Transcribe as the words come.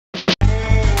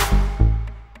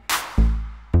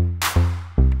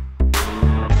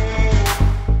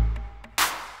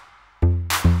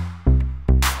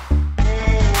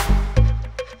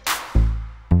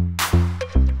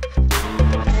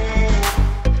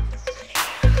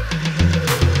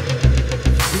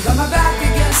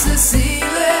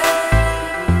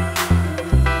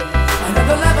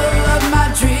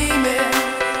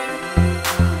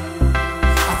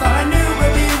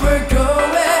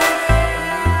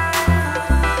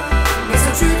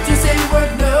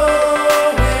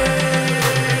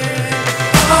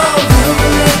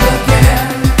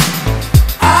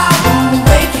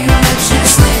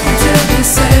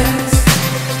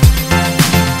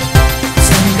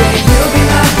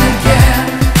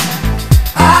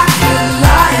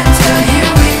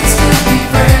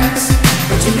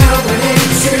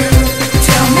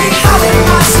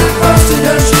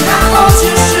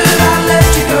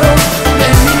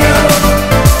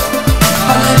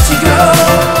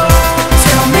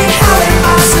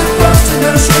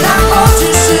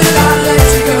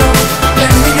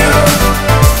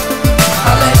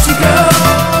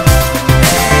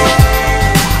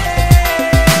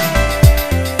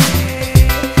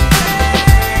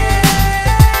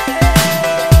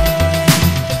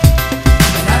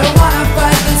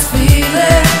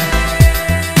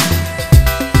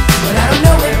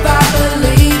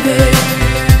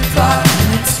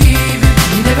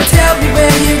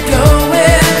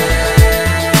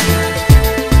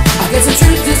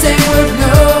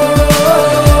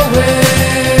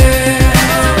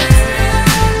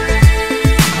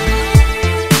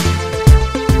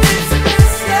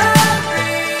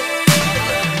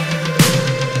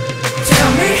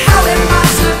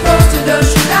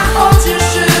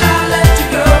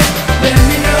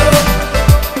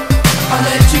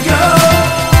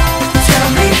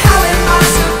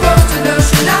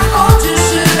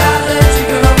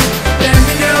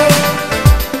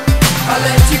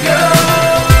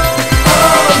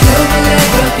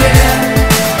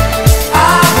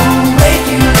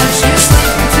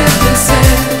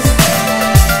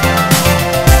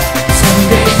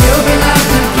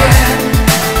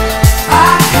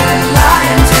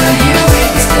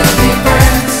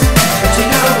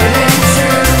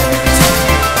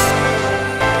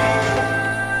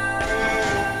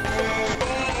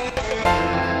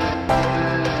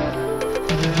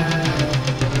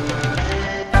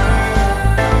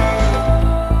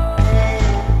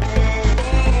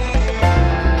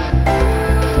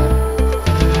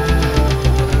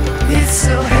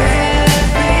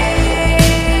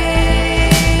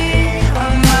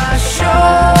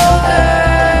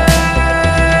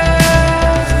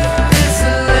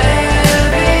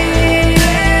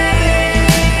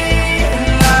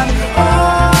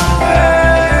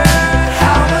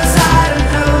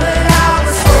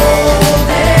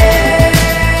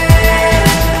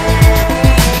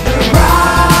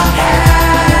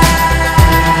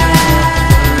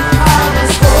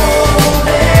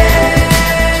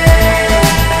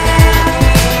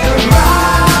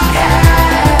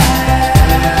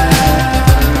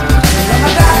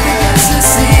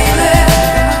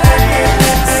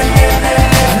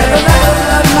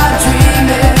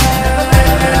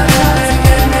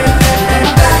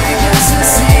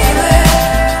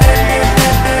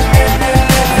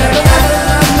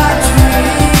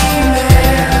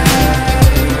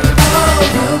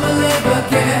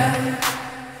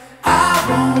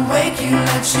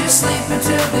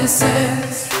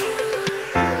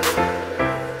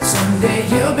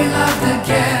you'll be loved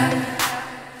again.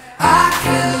 I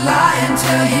could lie and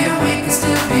tell you we can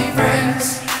still be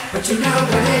friends, but you know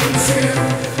it ain't true.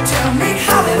 Tell me,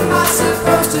 how am I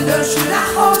supposed to know? Should I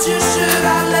hold you? Should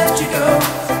I let you go?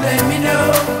 Let me know,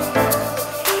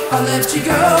 I'll let you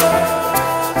go.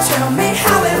 Tell me,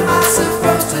 how am I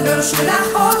supposed to know? Should I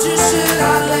hold you? Should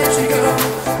I let you go?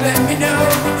 Let me know,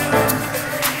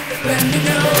 let me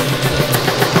know.